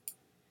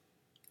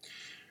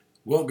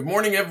Well, good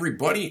morning,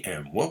 everybody,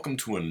 and welcome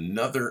to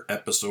another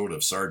episode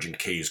of Sergeant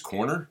K's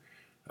Corner.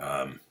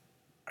 Um,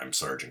 I'm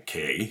Sergeant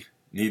K,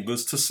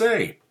 needless to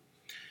say.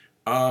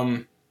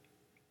 Um,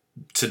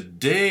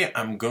 Today,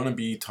 I'm going to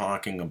be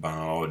talking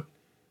about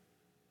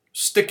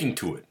sticking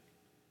to it,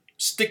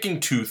 sticking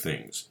to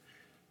things.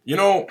 You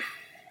know,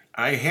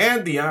 I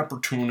had the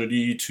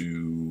opportunity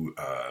to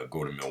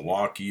go to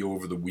Milwaukee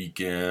over the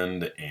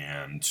weekend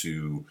and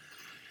to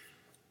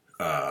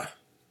uh,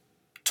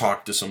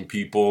 talk to some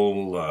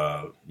people,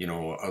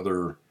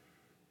 other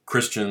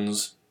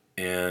Christians,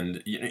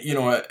 and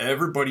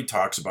everybody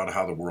talks about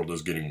how the world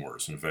is getting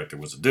worse. In fact, it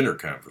was a dinner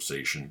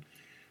conversation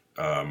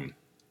um,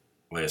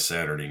 last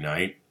Saturday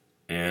night,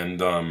 and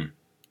the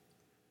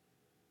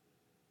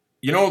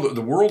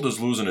world is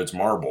losing its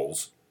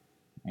marbles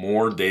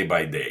more day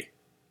by day,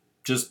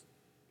 just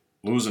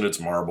losing its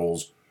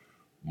marbles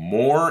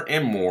more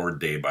and more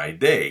day by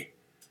day,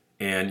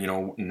 and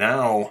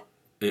now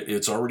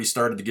it's already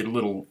started to get a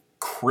little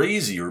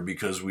crazier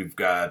because we've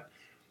got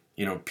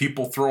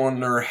people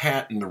throwing their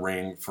hat in the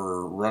ring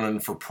for running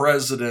for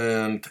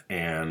president,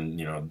 and,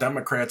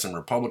 Democrats and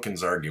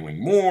Republicans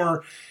arguing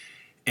more,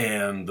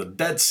 and the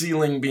debt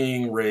ceiling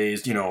being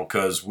raised,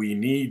 because we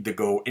need to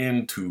go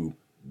into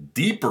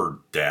deeper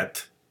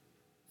debt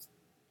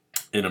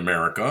in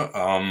America.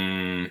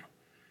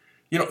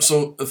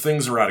 So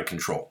things are out of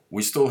control.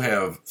 We still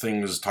have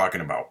things talking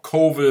about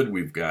COVID.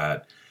 We've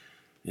got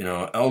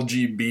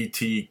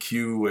LGBTQ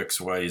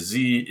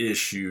XYZ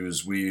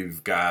issues.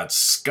 We've got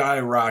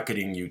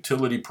skyrocketing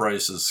utility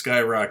prices,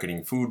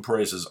 skyrocketing food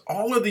prices,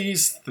 all of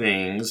these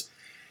things,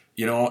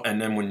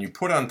 and then when you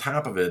put on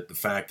top of it the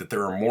fact that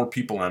there are more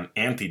people on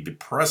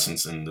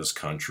antidepressants in this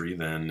country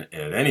than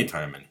at any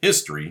time in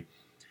history,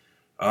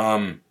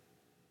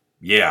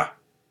 yeah,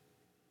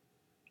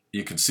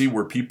 you can see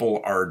where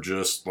people are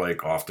just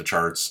like off the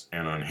charts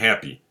and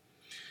unhappy.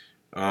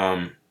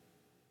 And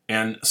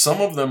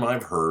some of them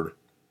I've heard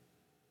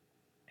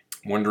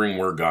wondering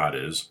where God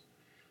is,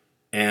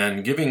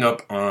 and giving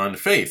up on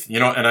faith.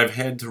 And I've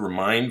had to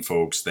remind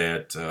folks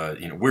that,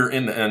 we're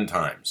in the end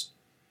times.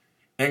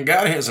 And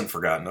God hasn't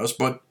forgotten us,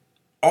 but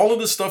all of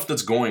the stuff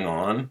that's going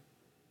on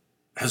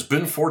has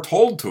been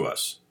foretold to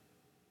us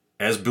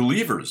as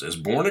believers, as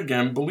born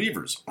again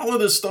believers. All of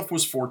this stuff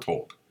was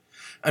foretold.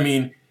 I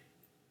mean,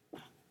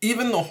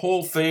 even the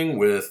whole thing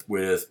with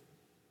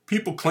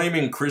people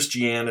claiming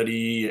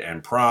Christianity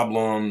and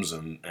problems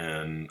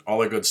and all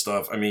that good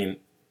stuff. I mean,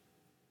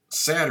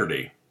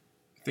 Saturday,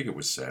 I think it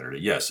was Saturday.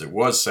 Yes, it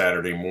was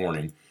Saturday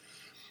morning.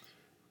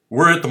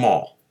 We're at the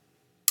mall.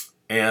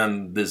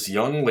 And this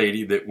young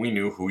lady that we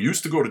knew who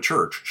used to go to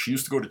church, she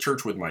used to go to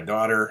church with my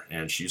daughter,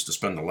 and she used to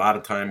spend a lot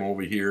of time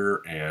over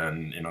here,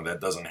 and, that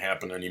doesn't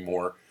happen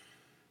anymore.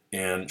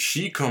 And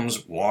she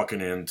comes walking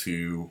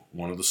into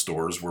one of the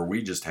stores where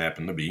we just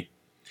happen to be,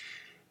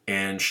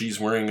 and she's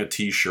wearing a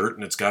t-shirt,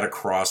 and it's got a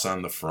cross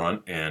on the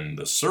front, and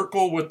the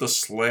circle with the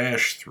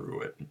slash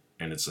through it,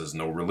 and it says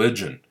no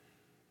religion.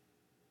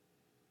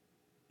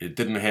 It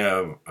didn't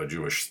have a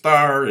Jewish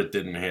star. It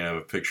didn't have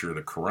a picture of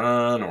the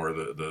Quran or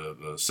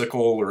the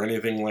sickle or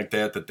anything like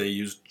that they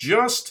used.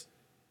 Just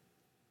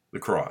the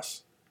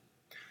cross.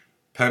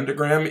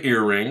 Pentagram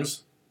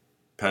earrings,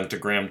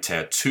 pentagram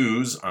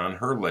tattoos on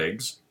her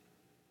legs.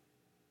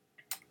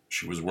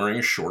 She was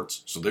wearing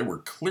shorts, so they were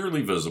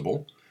clearly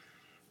visible.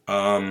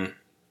 And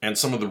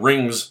some of the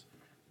rings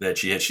that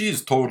she had,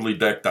 she's totally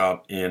decked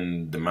out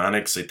in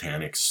demonic,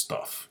 satanic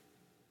stuff.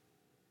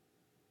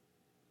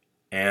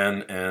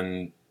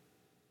 And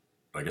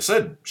like I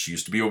said, she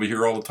used to be over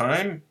here all the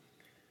time,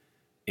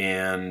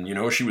 and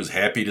she was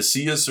happy to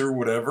see us or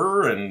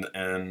whatever,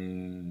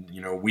 and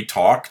we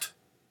talked,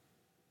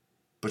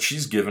 but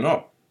she's given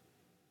up.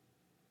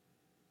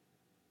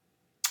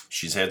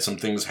 She's had some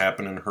things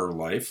happen in her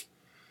life,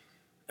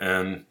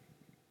 and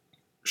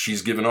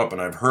she's given up,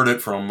 and I've heard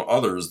it from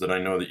others that I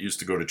know that used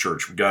to go to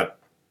church. We got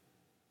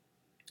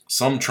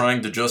some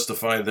trying to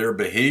justify their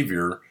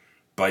behavior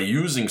by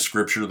using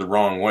scripture the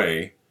wrong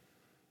way,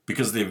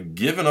 because they've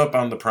given up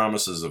on the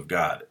promises of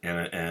God.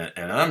 And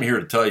I'm here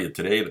to tell you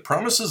today, the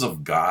promises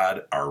of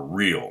God are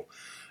real.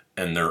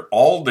 And they're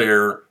all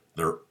there.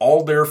 They're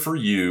all there for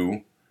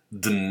you.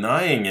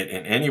 Denying it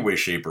in any way,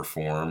 shape, or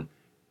form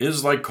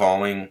is like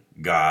calling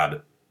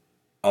God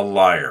a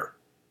liar.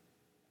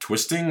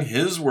 Twisting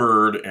his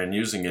word and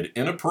using it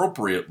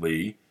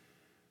inappropriately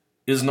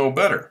is no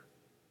better.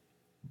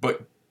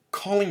 But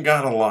calling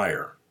God a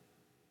liar,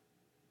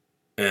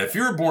 if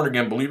you're a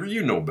born-again believer,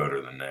 you know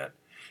better than that.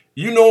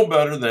 You know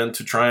better than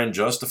to try and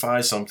justify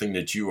something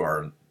that you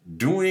are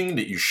doing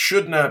that you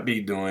should not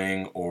be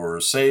doing, or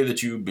say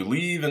that you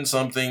believe in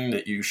something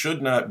that you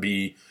should not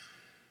be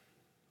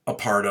a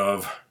part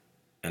of,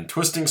 and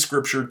twisting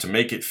scripture to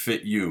make it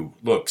fit you.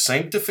 Look,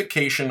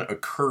 sanctification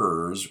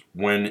occurs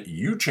when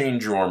you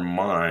change your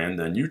mind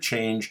and you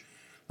change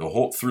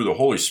through the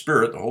Holy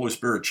Spirit. The Holy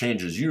Spirit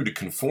changes you to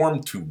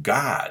conform to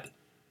God,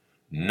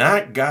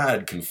 not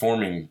God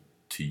conforming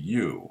to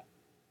you.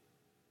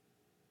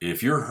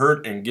 If you're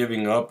hurt and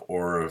giving up,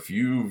 or if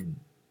you've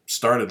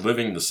started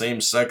living the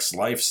same sex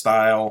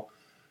lifestyle,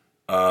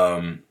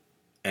 and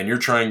you're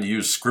trying to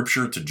use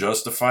Scripture to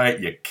justify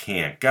it, you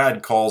can't.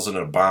 God calls it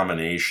an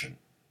abomination.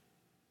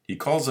 He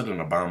calls it an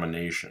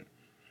abomination.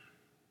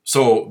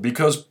 So,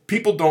 because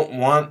people don't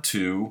want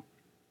to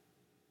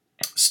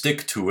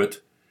stick to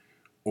it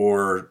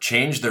or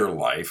change their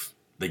life,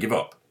 they give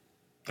up.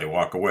 They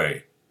walk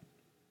away.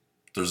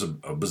 There's a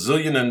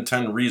bazillion and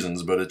 10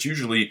 reasons, but it's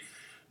usually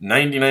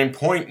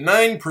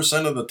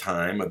 99.9% of the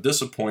time a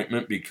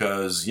disappointment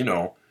because,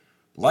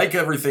 like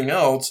everything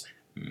else,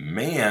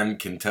 man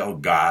can tell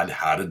God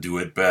how to do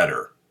it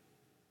better.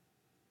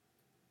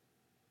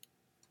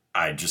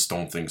 I just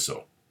don't think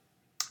so.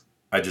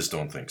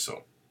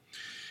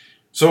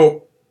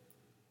 So,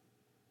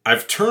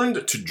 I've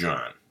turned to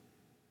John.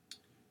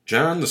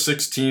 John, the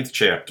 16th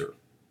chapter.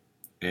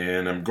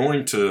 And I'm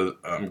going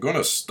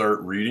to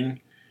start reading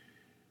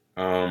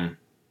about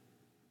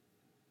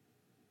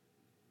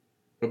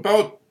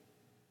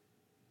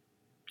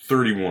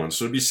 31.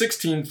 So it'd be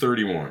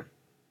 1631.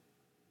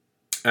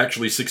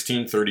 Actually,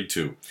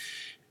 1632.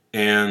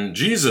 And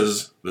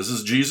Jesus, this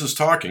is Jesus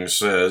talking,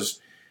 says,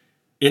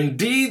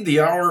 "Indeed, the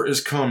hour is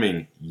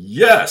coming,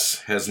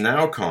 yes, has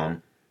now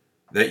come,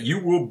 that you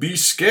will be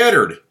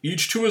scattered,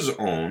 each to his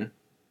own,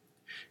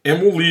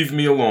 and will leave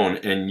me alone.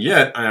 And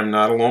yet I am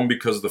not alone,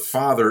 because the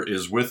Father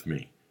is with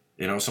me."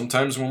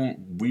 Sometimes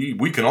when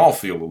we can all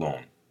feel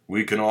alone.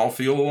 We can all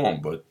feel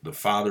alone, but the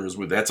Father is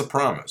with. That's a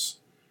promise,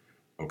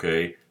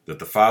 okay? That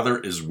the Father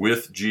is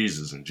with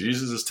Jesus, and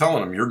Jesus is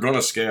telling him, you're going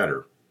to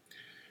scatter.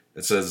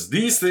 It says,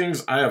 "These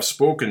things I have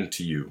spoken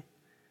to you,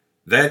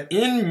 that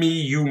in me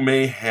you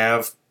may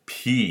have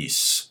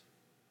peace."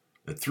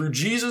 That through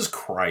Jesus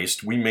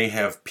Christ we may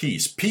have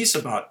peace. Peace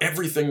about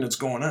everything that's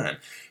going on.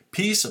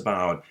 Peace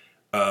about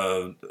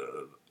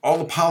all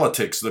the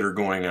politics that are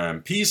going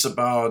on. Peace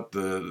about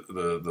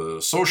the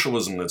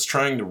socialism that's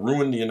trying to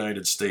ruin the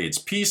United States.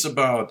 Peace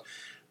about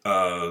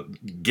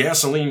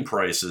gasoline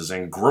prices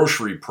and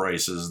grocery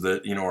prices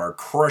that are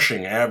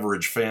crushing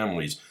average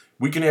families.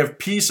 We can have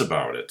peace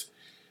about it.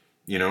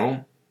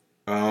 In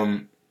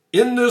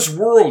this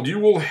world you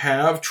will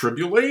have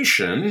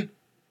tribulation,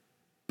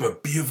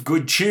 but be of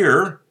good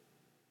cheer.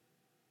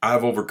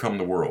 I've overcome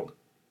the world.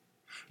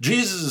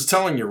 Jesus is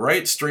telling you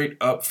right straight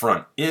up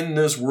front, in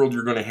this world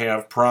you're going to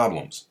have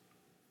problems.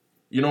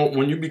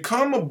 When you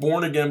become a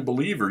born-again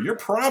believer, your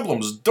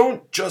problems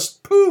don't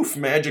just poof,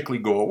 magically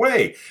go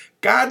away.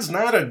 God's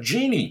not a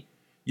genie.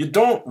 You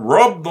don't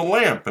rub the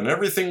lamp and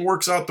everything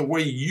works out the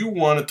way you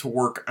want it to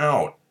work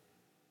out.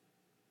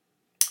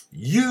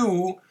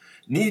 You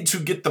need to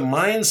get the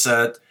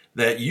mindset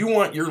that you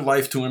want your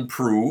life to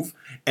improve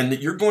and that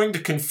you're going to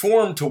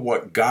conform to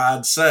what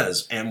God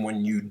says. And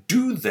when you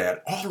do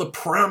that, all the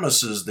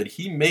promises that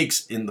he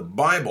makes in the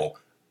Bible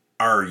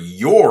are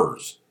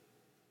yours.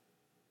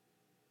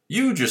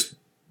 You just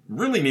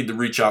really need to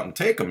reach out and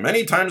take them.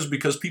 Many times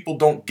because people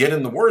don't get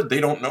in the Word,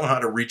 they don't know how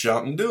to reach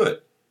out and do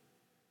it.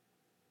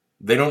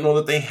 They don't know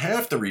that they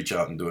have to reach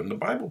out and do it. And the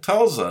Bible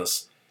tells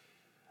us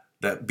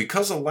that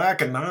because of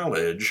lack of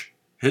knowledge,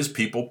 his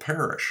people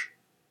perish.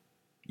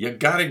 You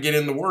got to get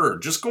in the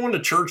Word. Just going to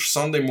church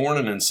Sunday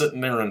morning and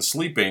sitting there and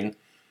sleeping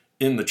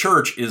in the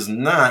church is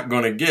not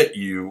going to get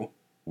you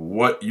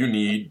what you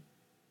need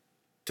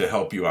to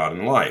help you out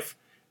in life.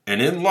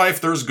 And in life,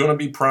 there's going to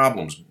be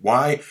problems.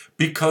 Why?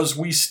 Because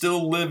we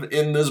still live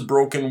in this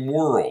broken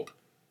world.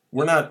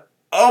 We're not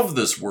of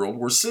this world.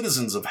 We're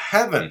citizens of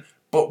heaven,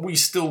 but we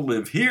still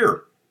live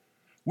here.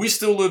 We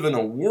still live in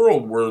a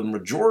world where the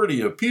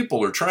majority of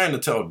people are trying to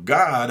tell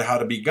God how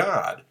to be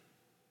God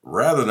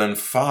rather than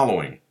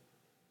following.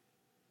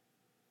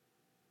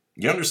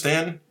 You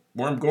understand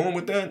where I'm going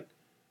with that?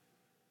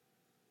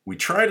 We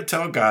try to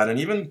tell God, and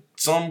even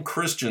some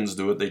Christians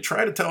do it, they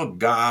try to tell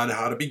God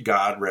how to be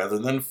God rather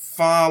than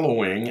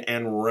following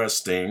and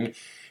resting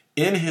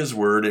in his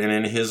word and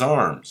in his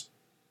arms.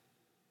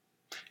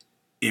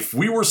 If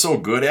we were so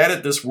good at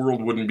it, this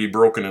world wouldn't be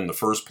broken in the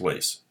first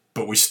place.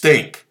 But we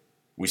stink.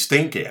 We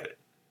stink at it.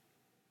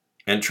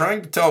 And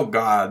trying to tell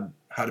God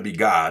how to be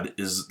God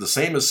is the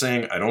same as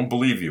saying, I don't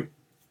believe you.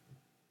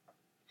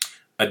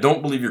 I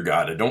don't believe you're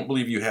God. I don't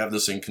believe you have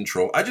this in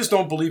control. I just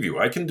don't believe you.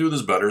 I can do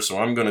this better, so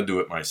I'm going to do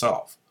it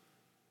myself.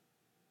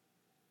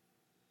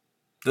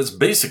 That's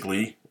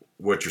basically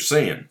what you're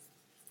saying.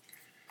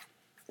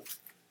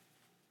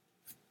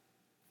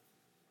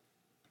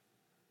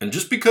 And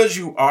just because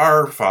you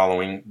are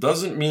following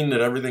doesn't mean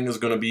that everything is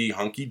going to be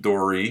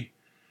hunky-dory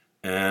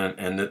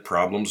and that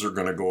problems are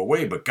going to go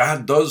away. But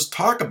God does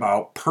talk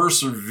about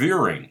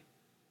persevering.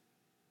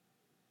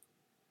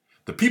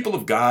 The people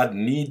of God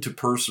need to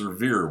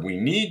persevere. We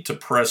need to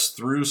press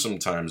through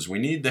sometimes. We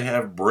need to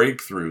have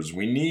breakthroughs.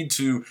 We need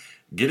to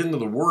get into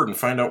the Word and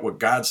find out what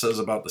God says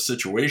about the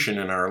situation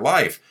in our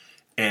life.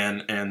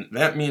 And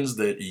that means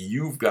that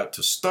you've got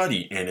to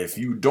study. And if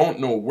you don't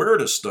know where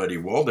to study,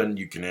 well, then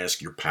you can ask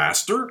your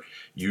pastor.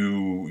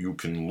 You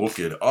can look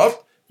it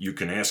up. You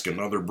can ask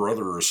another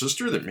brother or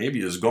sister that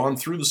maybe has gone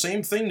through the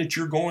same thing that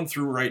you're going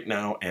through right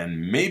now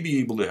and may be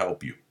able to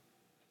help you.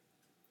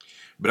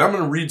 But I'm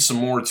going to read some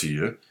more to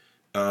you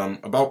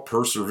about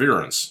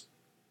perseverance.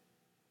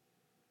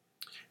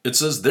 It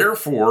says,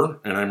 therefore,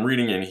 and I'm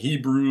reading in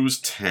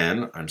Hebrews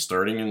 10, I'm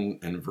starting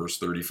in verse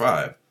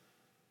 35.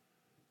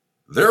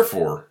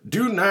 Therefore,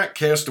 do not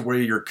cast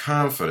away your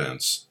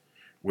confidence,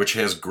 which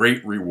has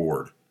great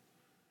reward.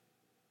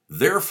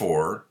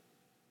 Therefore,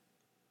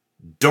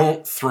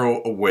 don't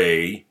throw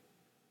away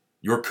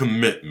your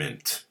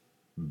commitment,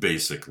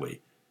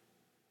 basically,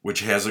 which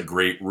has a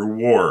great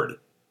reward.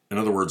 In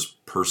other words,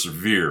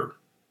 persevere.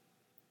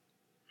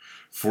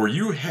 For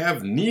you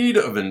have need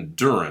of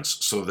endurance,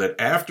 so that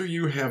after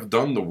you have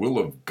done the will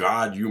of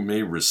God, you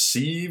may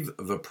receive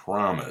the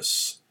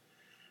promise.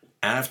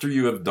 After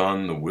you have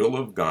done the will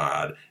of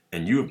God,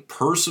 and you have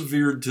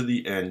persevered to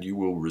the end, you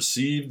will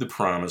receive the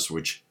promise,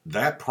 which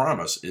that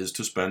promise is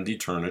to spend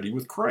eternity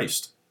with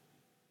Christ.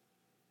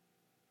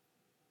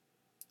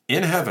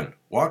 In heaven,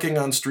 walking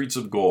on streets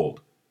of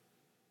gold,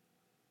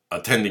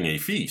 attending a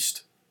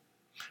feast.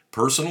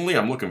 Personally,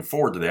 I'm looking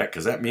forward to that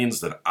because that means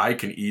that I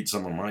can eat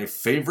some of my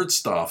favorite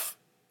stuff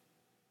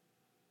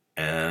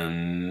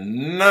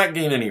and not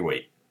gain any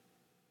weight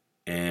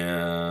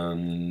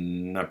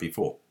and not be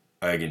full.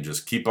 I can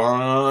just keep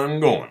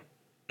on going.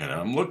 And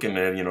I'm looking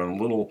at,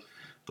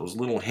 those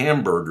little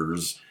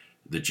hamburgers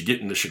that you get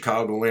in the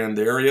Chicagoland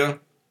area.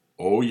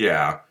 Oh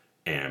yeah,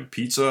 and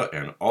pizza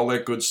and all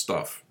that good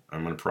stuff.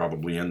 I'm going to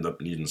probably end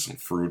up needing some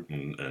fruit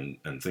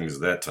and things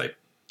of that type.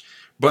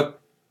 But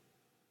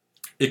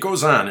it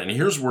goes on, and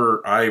here's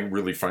where I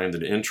really find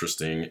it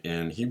interesting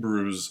in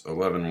Hebrews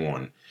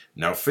 11:1.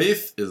 Now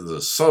faith is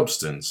the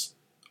substance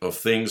of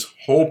things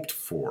hoped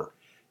for.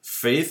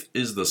 Faith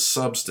is the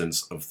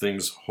substance of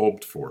things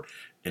hoped for.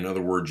 In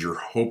other words, you're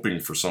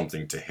hoping for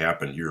something to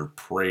happen. You're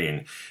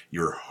praying.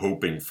 You're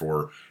hoping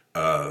for,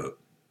 a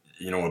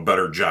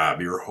better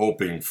job. You're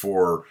hoping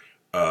for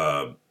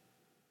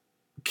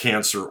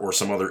cancer or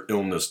some other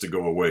illness to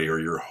go away, or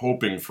you're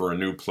hoping for a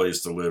new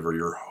place to live, or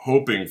you're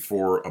hoping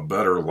for a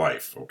better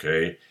life,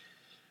 okay?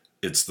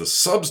 It's the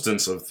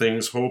substance of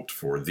things hoped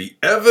for, the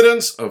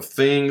evidence of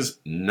things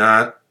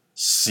not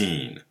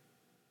seen.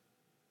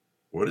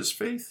 What is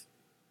faith?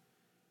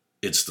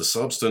 It's the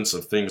substance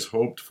of things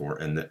hoped for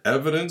and the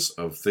evidence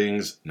of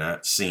things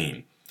not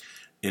seen.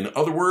 In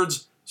other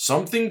words,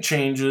 something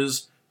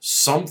changes,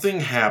 something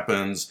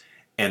happens,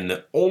 and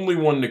the only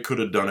one that could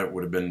have done it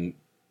would have been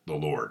the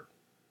Lord.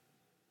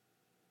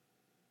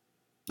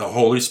 The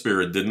Holy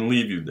Spirit didn't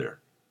leave you there.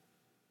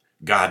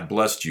 God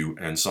blessed you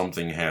and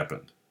something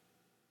happened.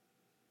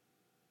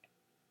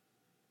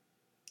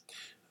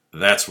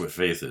 That's what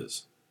faith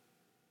is.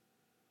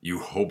 You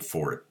hope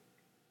for it.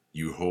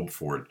 You hope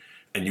for it.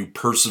 And you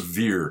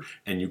persevere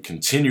and you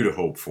continue to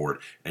hope for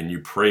it. And you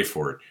pray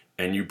for it.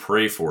 And you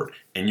pray for it.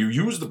 And you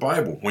use the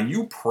Bible. When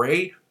you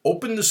pray,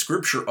 open the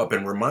scripture up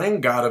and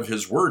remind God of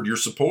His word. You're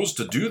supposed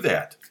to do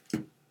that.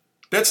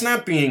 That's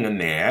not being a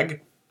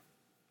nag.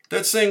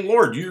 That's saying,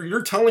 Lord,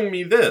 you're telling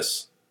me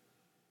this.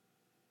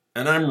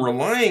 And I'm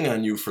relying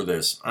on you for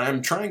this.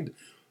 I'm trying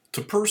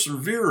to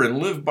persevere and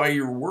live by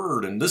your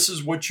word. And this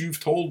is what you've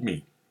told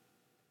me.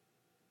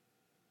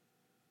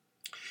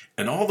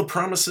 And all the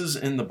promises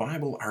in the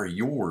Bible are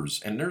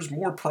yours. And there's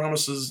more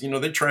promises.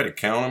 They try to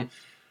count them.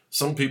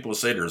 Some people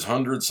say there's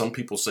hundreds. Some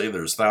people say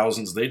there's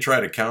thousands. They try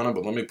to count them.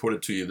 But let me put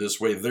it to you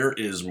this way. There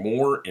is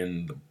more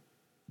in the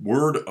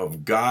Word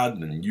of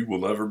God than you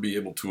will ever be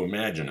able to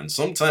imagine. And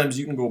sometimes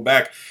you can go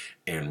back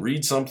and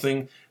read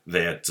something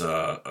that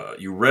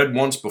you read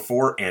once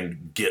before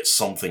and get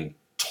something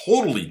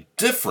totally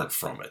different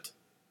from it.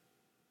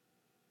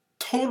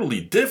 Totally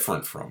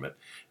different from it.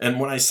 And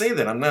when I say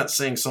that, I'm not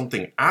saying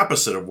something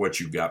opposite of what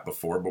you got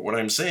before, but what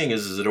I'm saying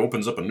is it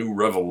opens up a new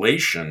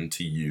revelation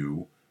to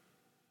you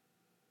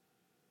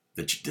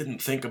that you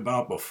didn't think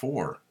about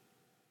before.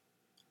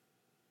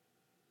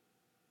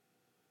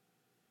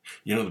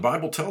 The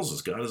Bible tells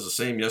us God is the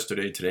same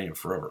yesterday, today, and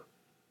forever.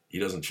 He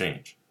doesn't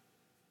change.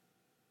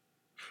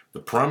 The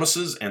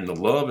promises and the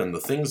love and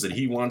the things that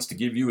He wants to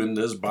give you in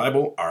this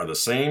Bible are the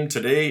same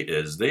today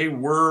as they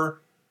were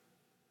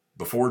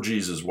before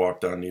Jesus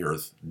walked on the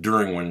earth,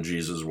 during when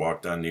Jesus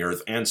walked on the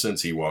earth, and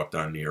since He walked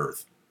on the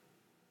earth.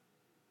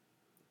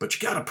 But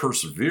you got to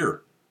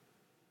persevere.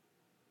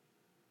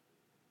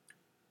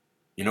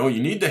 You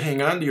need to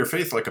hang on to your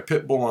faith like a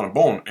pit bull on a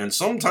bone, and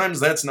sometimes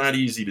that's not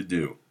easy to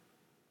do.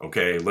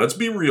 Okay, let's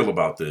be real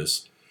about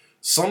this.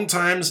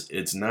 Sometimes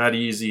it's not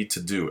easy to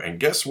do. And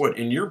guess what?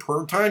 In your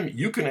prayer time,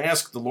 you can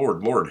ask the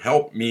Lord, Lord,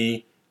 help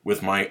me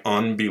with my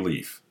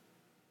unbelief.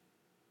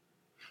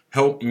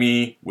 Help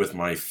me with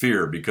my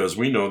fear, because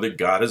we know that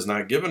God has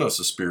not given us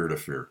a spirit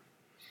of fear.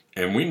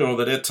 And we know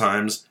that at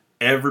times,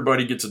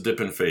 everybody gets a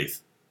dip in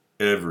faith.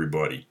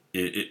 Everybody.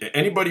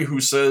 Anybody who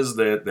says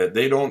that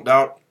they don't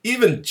doubt,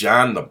 even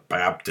John the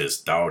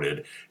Baptist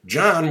doubted.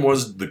 John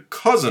was the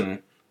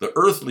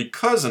earthly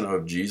cousin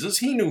of Jesus.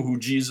 He knew who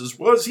Jesus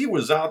was. He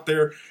was out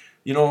there,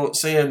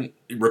 saying,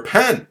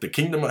 repent, the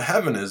kingdom of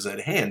heaven is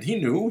at hand. He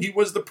knew he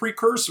was the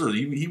precursor.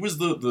 He was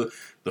the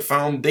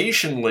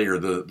foundation layer,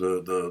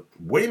 the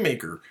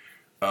waymaker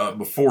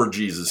before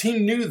Jesus. He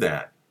knew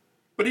that.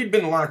 But he'd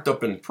been locked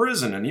up in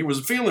prison and he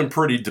was feeling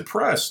pretty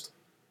depressed.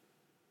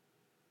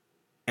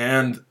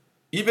 And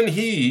even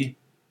he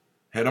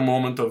had a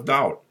moment of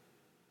doubt.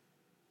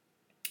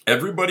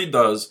 Everybody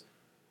does,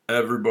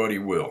 everybody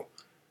will.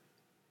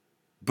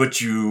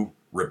 But you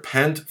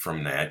repent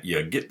from that,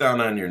 you get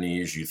down on your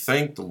knees, you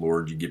thank the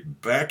Lord, you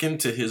get back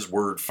into His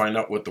Word, find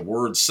out what the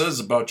Word says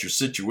about your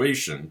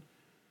situation,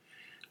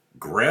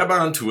 grab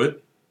onto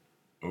it,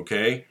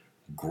 okay?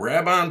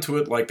 Grab onto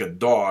it like a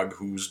dog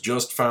who's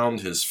just found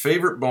his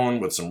favorite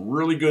bone with some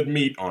really good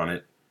meat on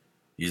it.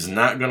 He's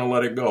not going to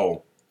let it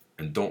go,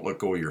 and don't let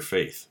go of your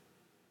faith.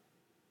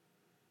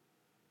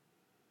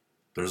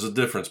 There's a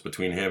difference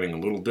between having a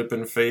little dip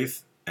in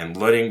faith and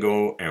letting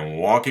go and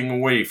walking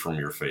away from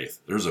your faith.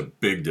 There's a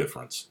big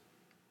difference.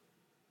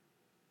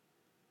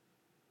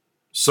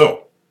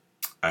 So,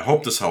 I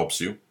hope this helps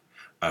you.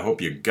 I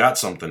hope you got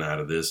something out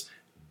of this.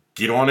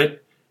 Get on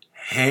it.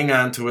 Hang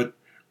on to it.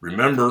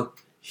 Remember,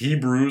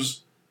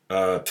 Hebrews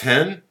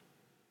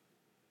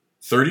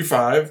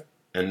 10:35,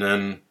 and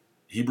then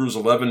Hebrews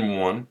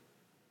 11:1.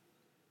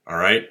 All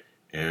right?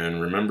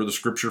 And remember the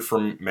scripture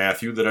from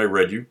Matthew that I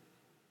read you.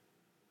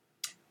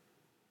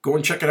 Go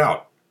and check it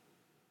out.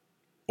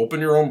 Open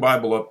your own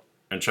Bible up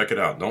and check it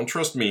out. Don't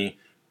trust me.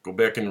 Go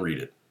back and read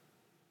it.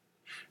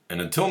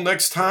 And until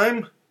next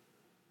time,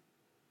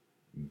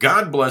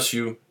 God bless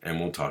you,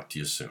 and we'll talk to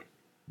you soon.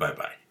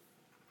 Bye-bye.